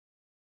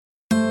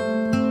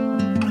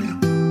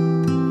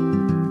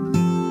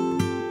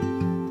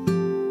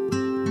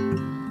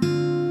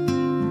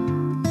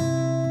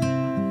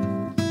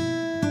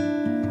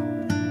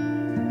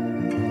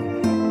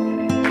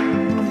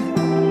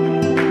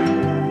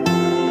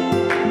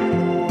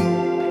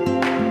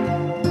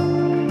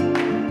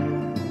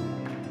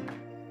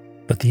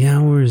the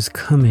hour is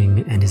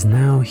coming and is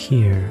now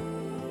here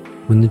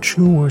when the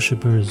true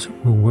worshippers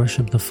will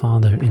worship the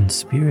Father in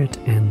spirit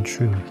and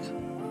truth,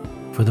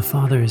 for the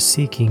Father is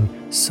seeking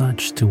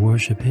such to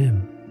worship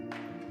him.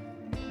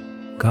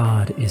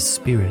 God is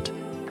spirit,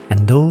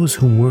 and those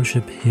who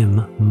worship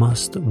him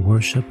must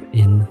worship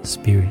in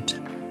spirit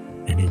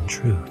and in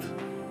truth.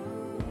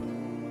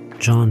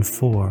 John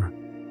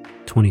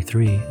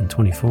 4:23 and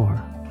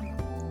 24.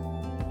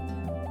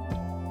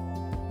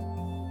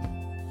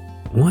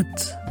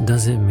 What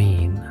does it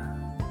mean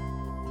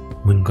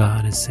when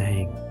God is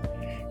saying,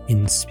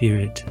 in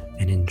spirit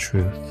and in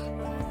truth?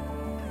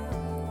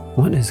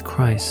 What is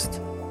Christ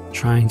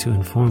trying to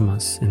inform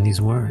us in these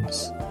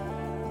words?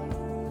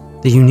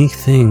 The unique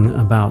thing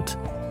about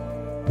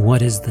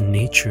what is the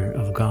nature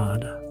of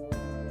God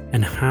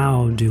and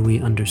how do we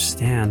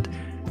understand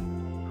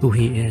who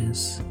he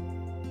is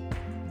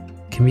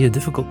can be a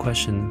difficult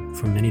question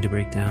for many to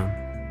break down,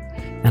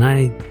 and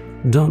I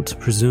don't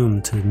presume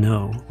to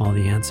know all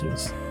the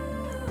answers.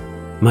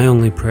 My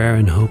only prayer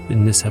and hope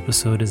in this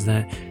episode is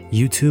that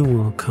you too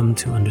will come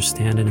to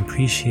understand and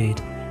appreciate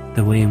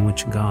the way in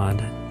which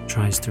God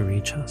tries to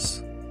reach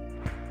us.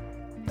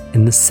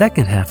 In the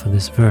second half of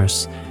this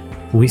verse,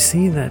 we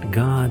see that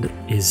God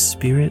is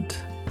spirit,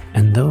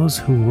 and those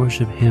who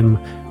worship him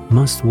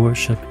must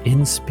worship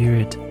in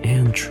spirit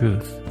and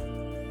truth.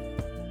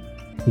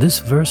 This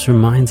verse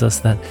reminds us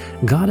that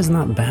God is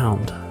not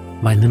bound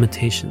by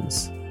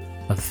limitations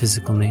of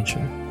physical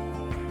nature.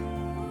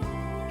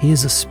 He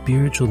is a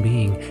spiritual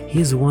being. He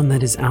is one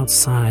that is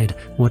outside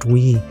what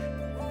we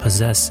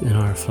possess in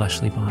our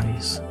fleshly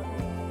bodies.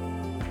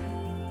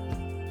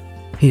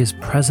 He is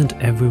present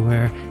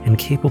everywhere and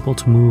capable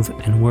to move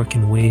and work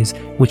in ways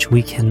which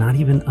we cannot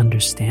even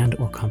understand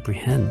or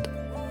comprehend.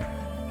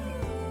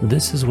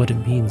 This is what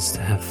it means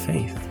to have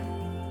faith.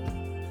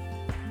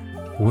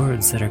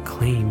 Words that are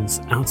claims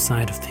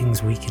outside of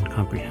things we can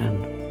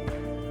comprehend.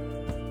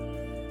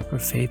 For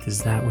faith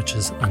is that which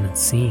is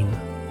unseen.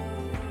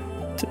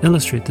 To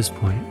illustrate this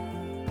point,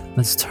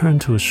 let's turn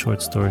to a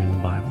short story in the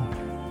Bible.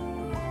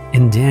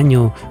 In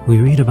Daniel,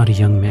 we read about a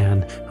young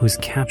man who is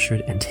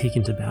captured and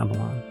taken to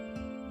Babylon.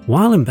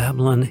 While in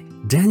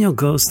Babylon, Daniel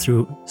goes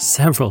through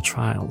several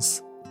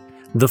trials.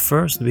 The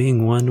first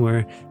being one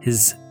where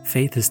his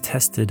faith is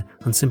tested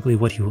on simply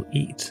what he will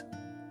eat.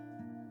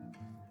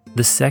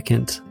 The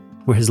second,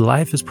 where his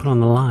life is put on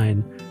the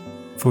line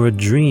for a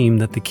dream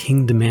that the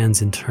king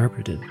demands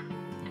interpreted.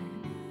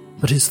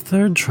 But his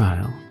third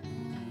trial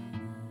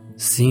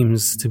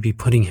seems to be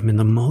putting him in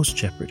the most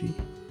jeopardy.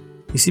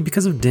 You see,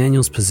 because of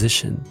Daniel's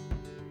position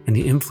and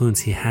the influence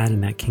he had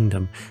in that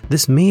kingdom,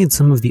 this made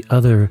some of the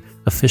other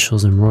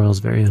officials and royals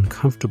very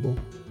uncomfortable.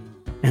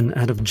 And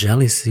out of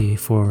jealousy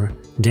for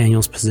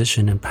Daniel's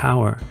position and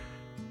power,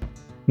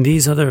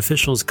 these other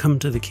officials come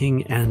to the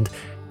king and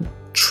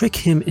trick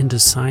him into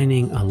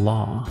signing a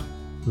law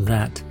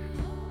that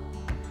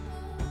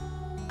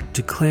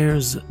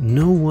declares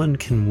no one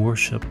can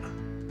worship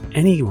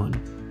anyone,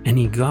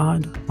 any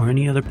god or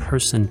any other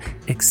person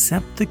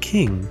except the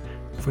king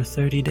for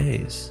 30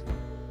 days.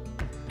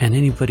 And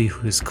anybody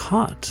who is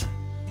caught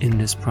in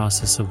this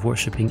process of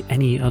worshiping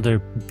any other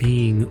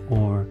being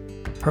or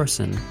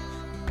person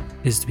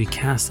is to be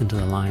cast into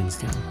the lion's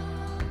den.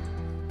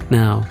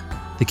 Now,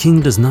 the king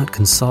does not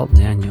consult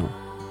Daniel.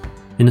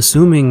 In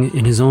assuming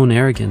in his own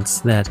arrogance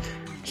that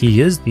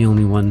he is the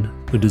only one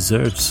who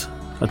deserves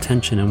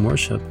attention and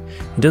worship,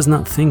 he does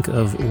not think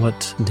of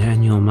what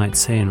Daniel might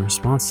say in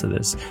response to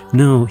this.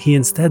 No, he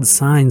instead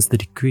signs the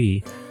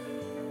decree,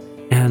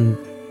 and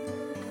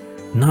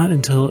not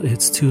until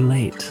it's too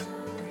late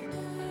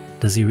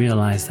does he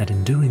realize that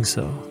in doing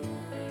so,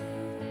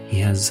 he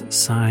has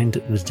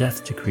signed the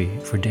death decree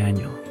for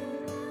Daniel.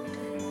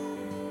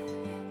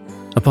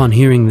 Upon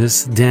hearing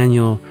this,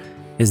 Daniel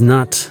is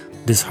not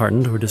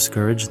disheartened or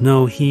discouraged.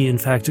 No, he in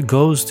fact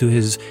goes to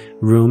his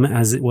room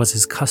as it was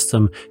his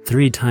custom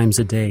 3 times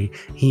a day.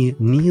 He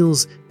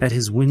kneels at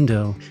his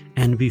window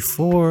and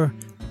before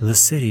the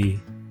city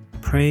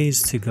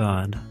prays to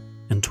God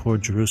and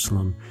toward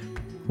Jerusalem,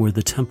 where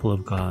the temple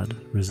of God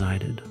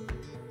resided.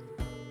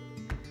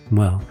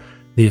 Well,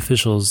 the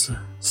officials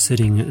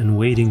sitting and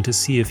waiting to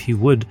see if he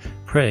would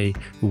pray,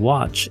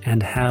 watch,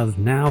 and have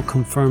now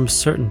confirmed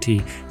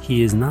certainty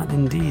he is not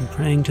indeed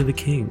praying to the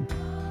king,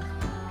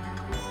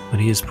 but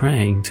he is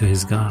praying to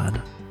his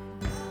God.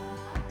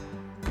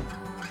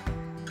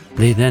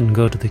 They then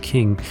go to the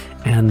king,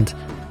 and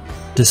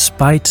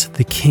despite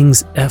the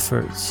king's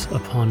efforts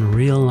upon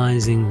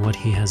realizing what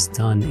he has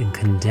done in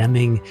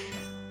condemning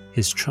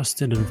his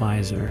trusted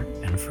advisor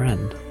and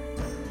friend,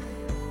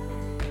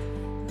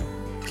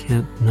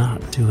 can't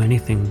not do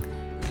anything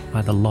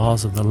by the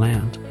laws of the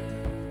land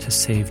to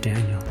save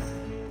Daniel.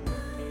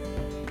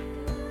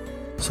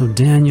 So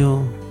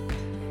Daniel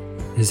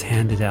is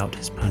handed out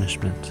his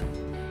punishment.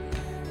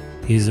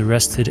 He is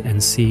arrested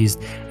and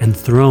seized and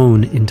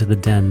thrown into the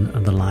den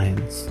of the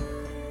lions.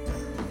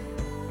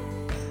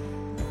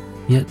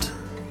 Yet,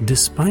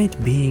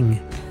 despite being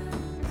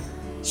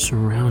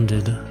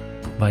surrounded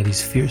by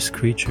these fierce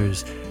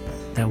creatures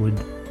that would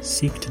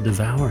seek to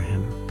devour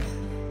him.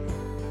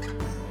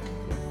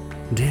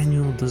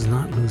 Daniel does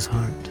not lose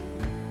heart.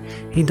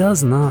 He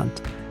does not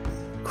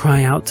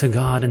cry out to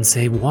God and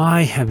say,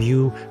 "Why have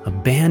you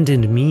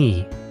abandoned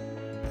me?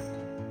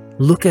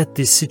 Look at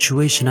this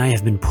situation I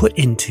have been put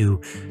into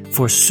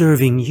for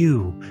serving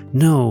you."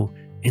 No,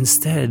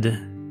 instead,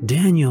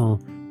 Daniel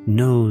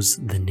knows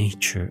the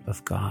nature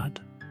of God.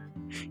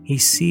 He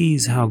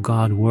sees how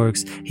God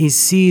works. He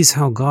sees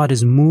how God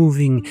is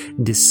moving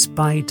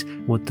despite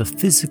what the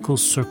physical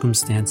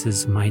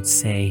circumstances might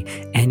say,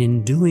 and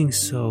in doing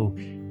so,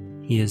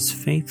 he is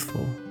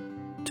faithful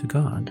to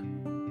God.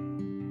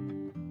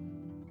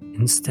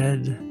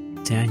 Instead,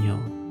 Daniel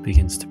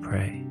begins to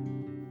pray,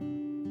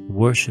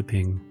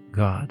 worshiping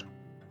God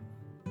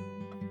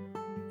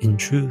in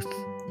truth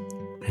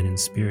and in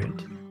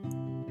spirit.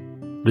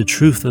 The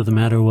truth of the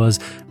matter was,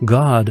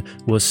 God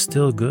was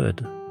still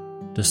good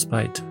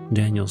despite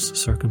Daniel's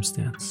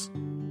circumstance.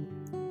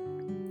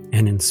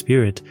 And in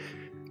spirit,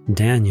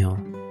 Daniel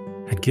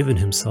had given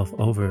himself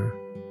over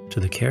to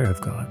the care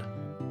of God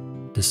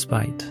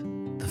despite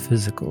the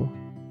physical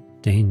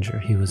danger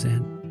he was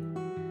in.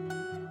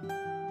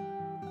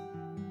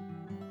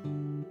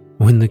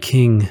 When the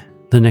king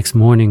the next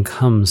morning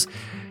comes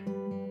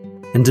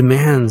and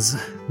demands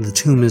the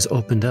tomb is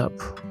opened up,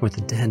 or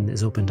the den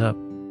is opened up,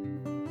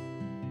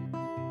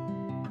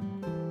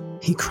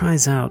 he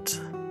cries out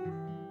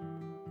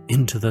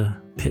into the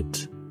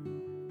pit,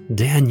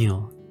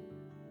 "Daniel,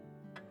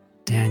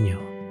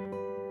 Daniel,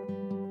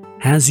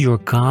 has your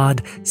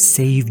God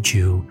saved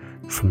you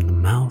from the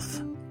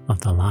mouth of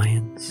the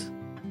lions?"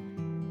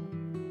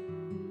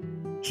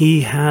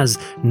 He has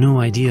no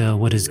idea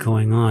what is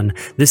going on.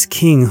 This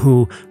king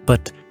who,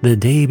 but the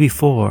day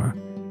before,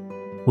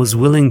 was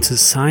willing to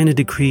sign a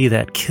decree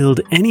that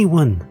killed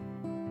anyone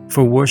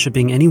for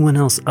worshiping anyone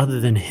else other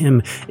than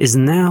him, is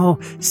now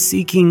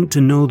seeking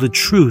to know the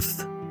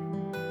truth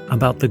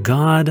about the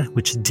God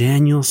which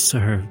Daniel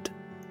served.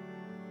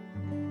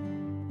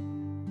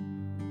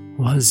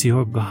 Was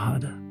your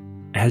God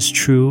as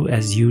true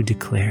as you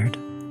declared?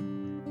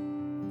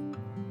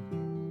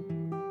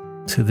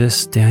 To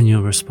this,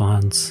 Daniel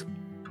responds,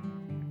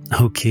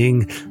 "O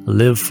king,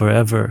 live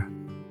forever.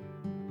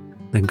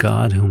 The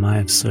God whom I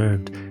have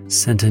served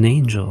sent an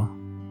angel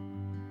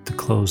to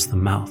close the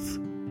mouth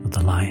of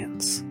the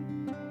lions."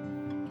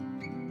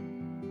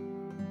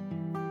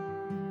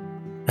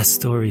 That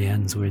story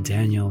ends where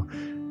Daniel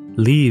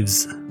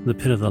leaves the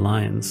pit of the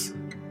lions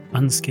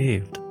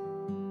unscathed.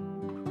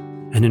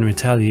 And in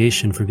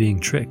retaliation for being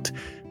tricked,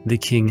 the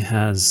king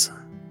has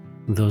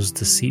those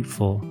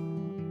deceitful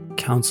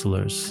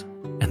counselors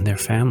and their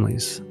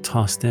families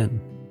tossed in.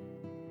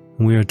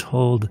 We are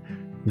told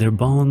their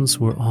bones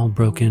were all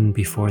broken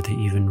before they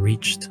even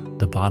reached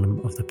the bottom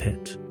of the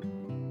pit.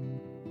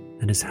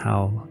 That is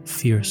how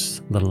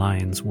fierce the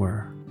lions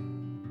were.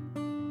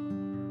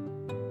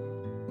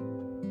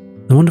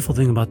 The wonderful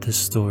thing about this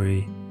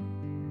story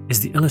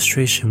is the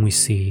illustration we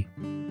see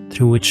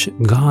through which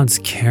God's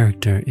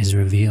character is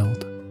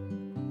revealed.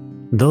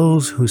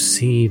 Those who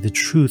see the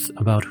truth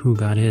about who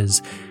God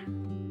is,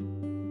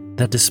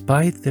 that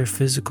despite their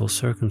physical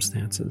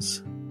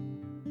circumstances,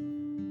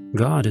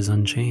 God is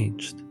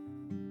unchanged.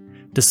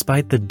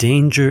 Despite the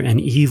danger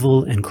and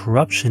evil and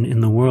corruption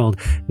in the world,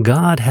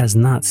 God has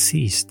not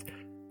ceased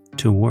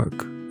to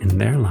work in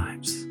their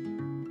lives.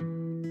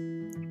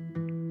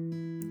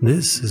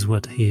 This is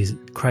what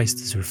Christ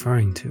is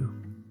referring to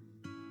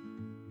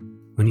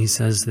when he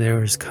says,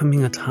 "There is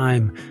coming a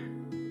time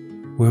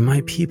where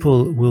my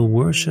people will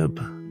worship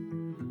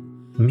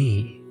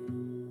me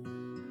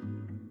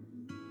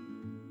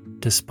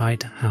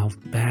despite how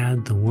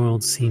bad the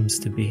world seems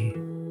to be.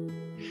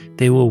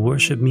 They will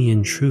worship me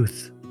in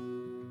truth.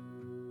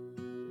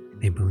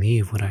 They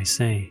believe what I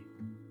say,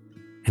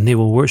 and they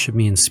will worship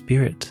me in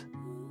spirit.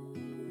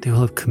 They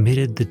will have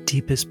committed the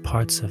deepest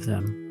parts of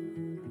them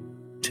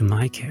to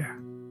my care,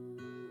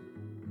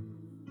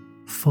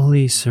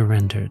 fully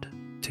surrendered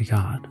to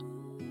God."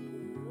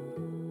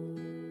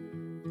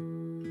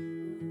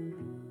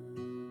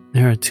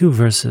 There are two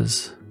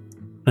verses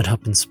that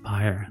help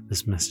inspire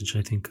this message,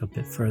 I think, a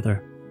bit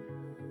further.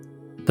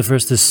 The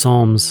first is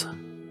Psalms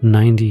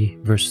 90,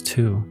 verse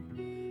 2,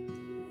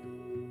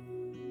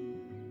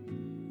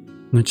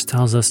 which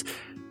tells us,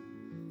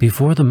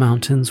 "Before the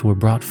mountains were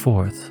brought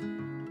forth,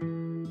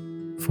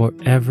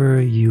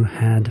 forever you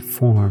had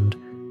formed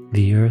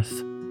the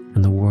earth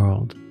and the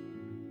world.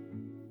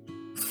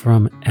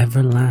 From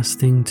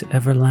everlasting to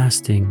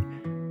everlasting,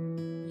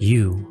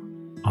 you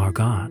are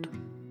God."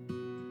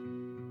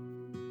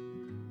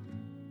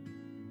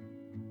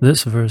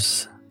 This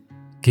verse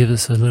gives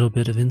us a little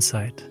bit of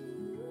insight,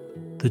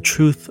 the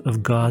truth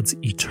of God's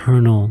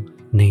eternal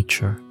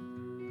nature.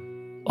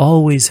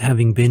 Always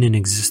having been in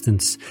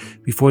existence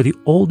before the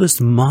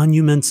oldest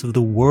monuments of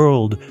the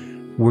world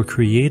were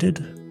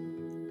created,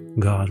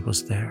 God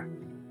was there.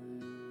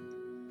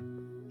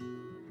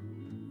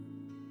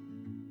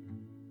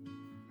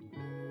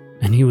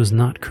 And he was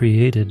not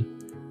created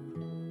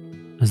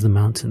as the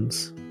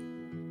mountains,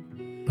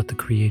 but the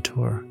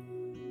creator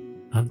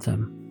of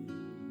them.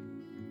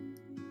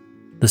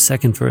 The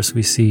second verse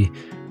we see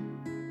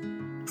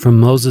from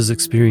Moses'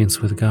 experience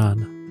with God.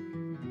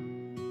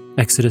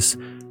 Exodus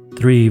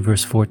 3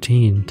 verse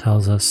 14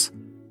 tells us,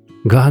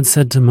 God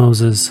said to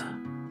Moses,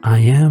 I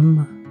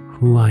am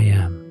who I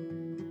am.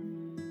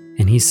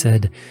 And he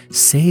said,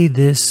 say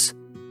this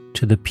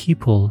to the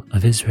people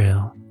of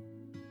Israel,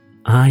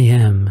 I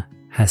am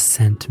has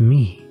sent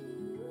me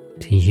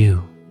to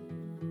you.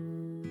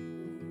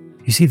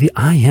 You see, the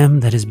I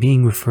am that is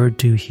being referred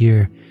to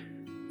here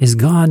is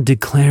God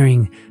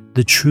declaring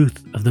the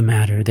truth of the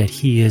matter, that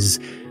he is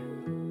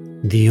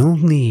the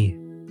only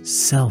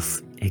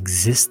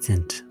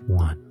self-existent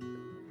one.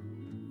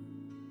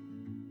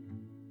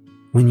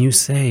 When you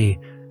say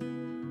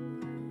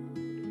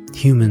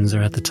humans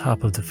are at the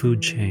top of the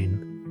food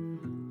chain,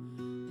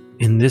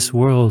 in this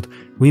world,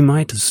 we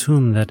might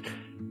assume that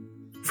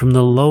from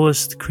the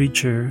lowest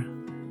creature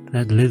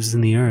that lives in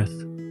the earth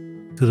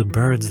to the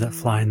birds that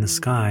fly in the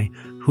sky,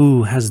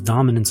 who has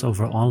dominance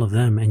over all of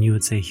them? And you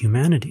would say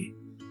humanity,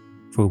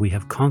 for we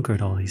have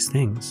conquered all these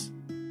things.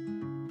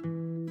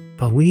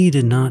 But we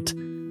did not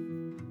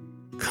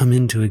come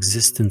into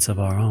existence of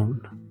our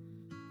own.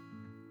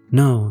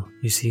 No,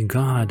 you see,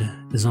 God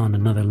is on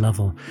another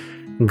level.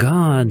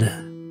 God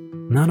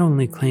not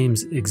only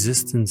claims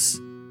existence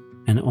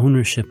and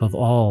ownership of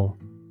all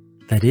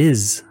that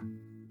is,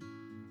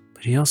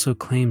 but he also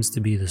claims to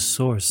be the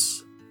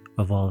source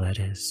of all that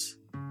is.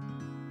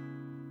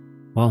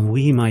 While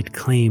we might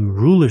claim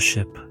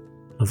rulership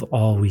of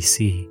all we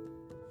see,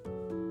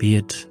 be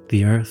it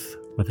the earth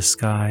or the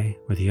sky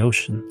or the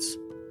oceans,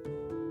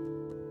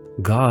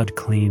 God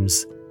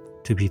claims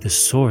to be the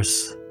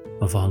source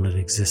of all of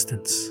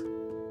existence.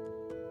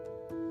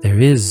 There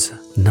is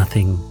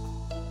nothing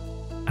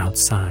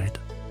outside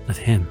of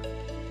him.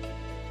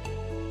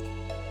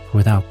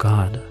 Without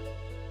God,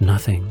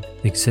 nothing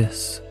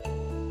exists.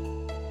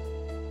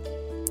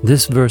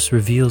 This verse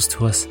reveals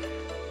to us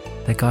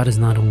that God is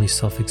not only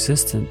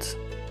self-existent,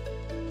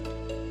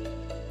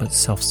 but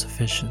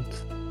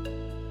self-sufficient.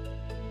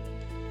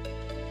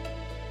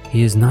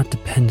 He is not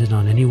dependent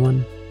on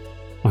anyone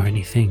or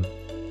anything,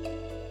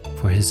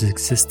 for his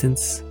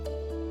existence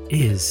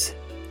is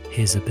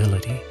his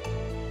ability.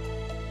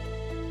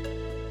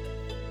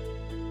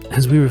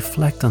 As we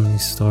reflect on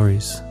these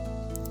stories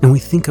and we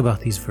think about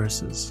these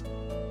verses,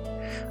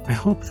 I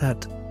hope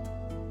that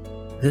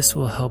this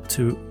will help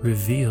to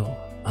reveal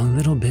a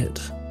little bit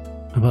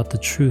about the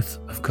truth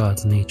of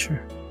God's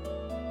nature.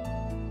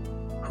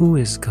 Who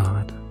is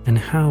God and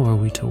how are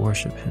we to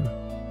worship him?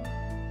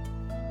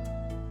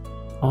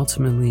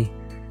 Ultimately,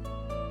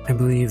 I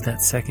believe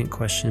that second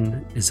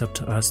question is up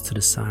to us to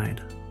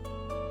decide.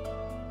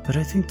 But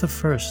I think the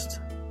first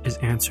is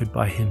answered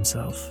by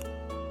himself.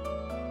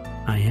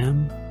 I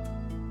am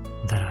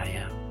that I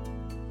am.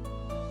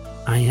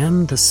 I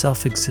am the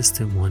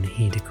self-existent one,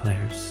 he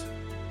declares.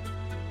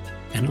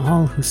 And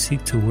all who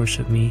seek to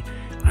worship me,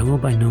 I will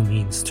by no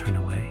means turn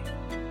away.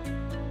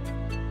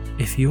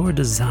 If your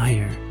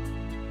desire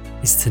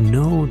is to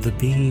know the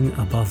being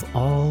above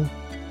all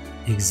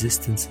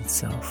existence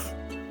itself,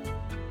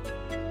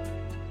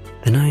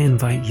 then I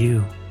invite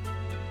you,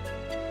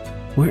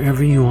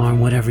 wherever you are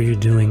and whatever you're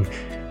doing,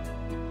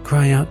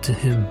 cry out to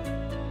him.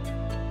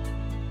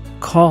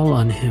 Call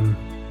on him.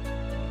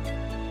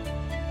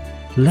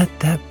 Let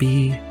that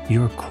be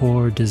your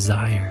core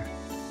desire,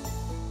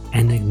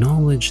 and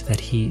acknowledge that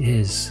he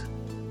is.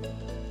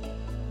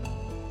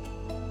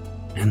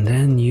 And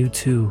then you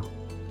too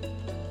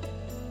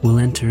will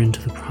enter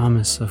into the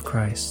promise of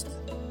Christ.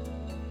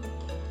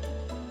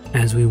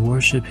 As we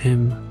worship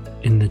him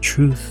in the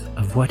truth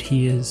of what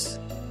he is,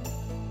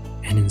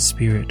 and in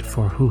spirit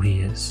for who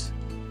he is,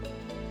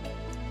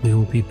 we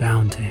will be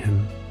bound to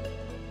him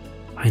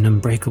by an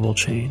unbreakable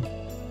chain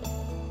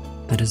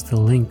that is the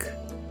link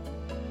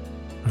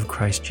of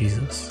Christ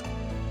Jesus.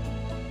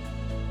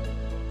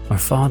 Our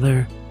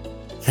Father,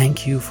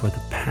 thank you for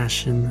the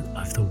passion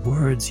of the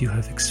words you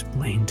have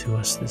explained to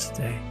us this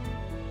day.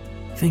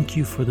 Thank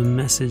you for the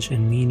message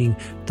and meaning,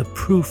 the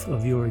proof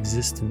of your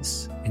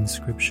existence in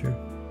Scripture.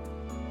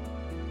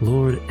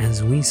 Lord,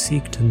 as we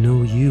seek to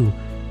know you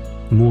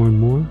more and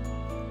more,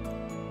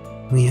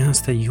 we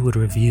ask that you would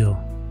reveal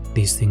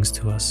these things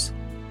to us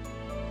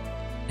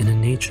in a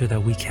nature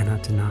that we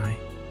cannot deny,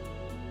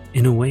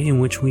 in a way in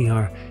which we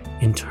are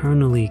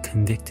internally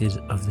convicted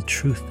of the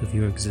truth of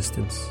your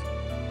existence.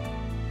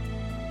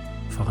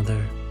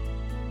 Father,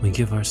 we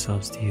give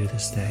ourselves to you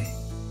this day,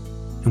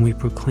 and we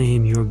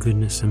proclaim your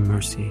goodness and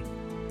mercy.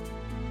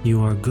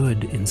 You are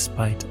good in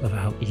spite of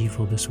how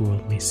evil this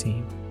world may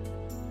seem.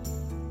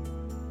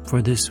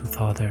 For this,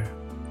 Father,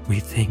 we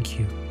thank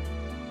you.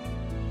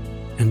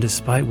 And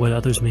despite what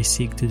others may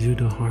seek to do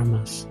to harm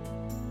us,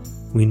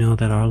 we know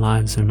that our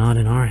lives are not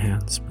in our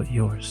hands, but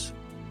yours.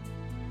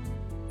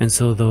 And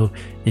so though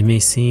it may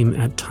seem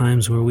at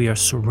times where we are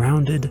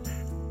surrounded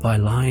by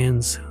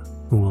lions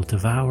who will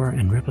devour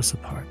and rip us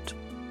apart,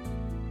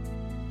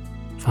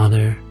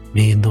 Father,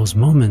 may in those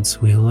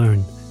moments we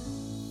learn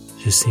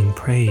to sing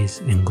praise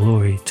and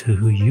glory to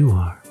who you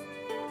are,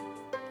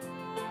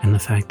 and the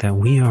fact that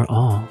we are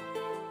all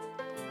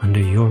under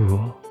your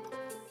rule,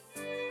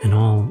 and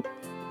all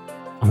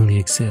only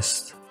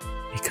exist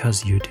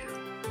because you do.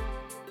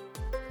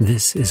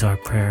 This is our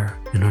prayer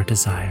and our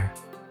desire,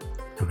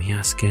 and we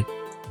ask it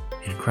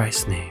in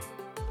Christ's name.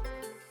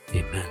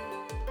 Amen.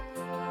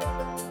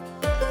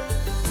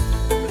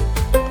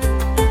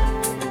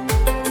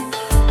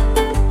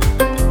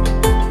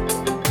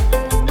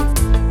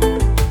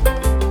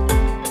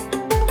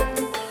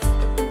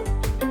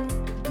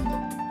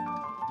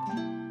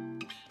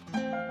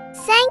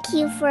 Thank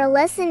you for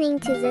listening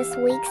to this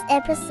week's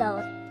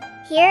episode.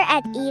 Here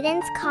at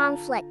Eden's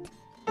Conflict,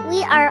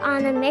 we are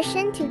on a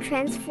mission to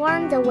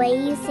transform the way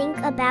you think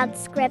about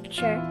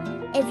Scripture.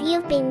 If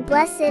you've been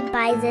blessed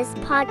by this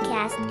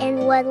podcast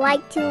and would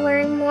like to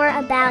learn more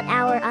about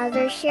our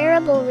other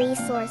shareable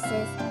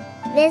resources,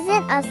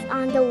 visit us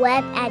on the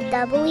web at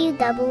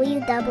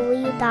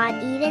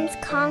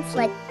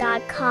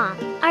www.edensconflict.com.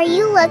 Are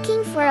you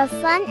looking for a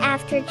fun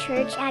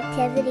after-church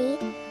activity?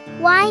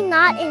 Why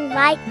not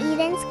invite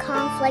Eden's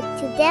Conflict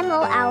to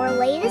demo our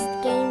latest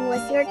game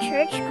with your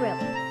church group?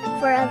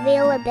 For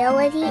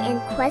availability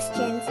and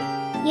questions,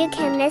 you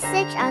can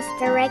message us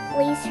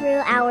directly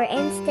through our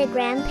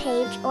Instagram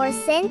page or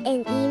send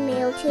an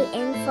email to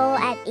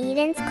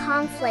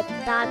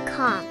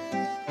info@edensconflict.com.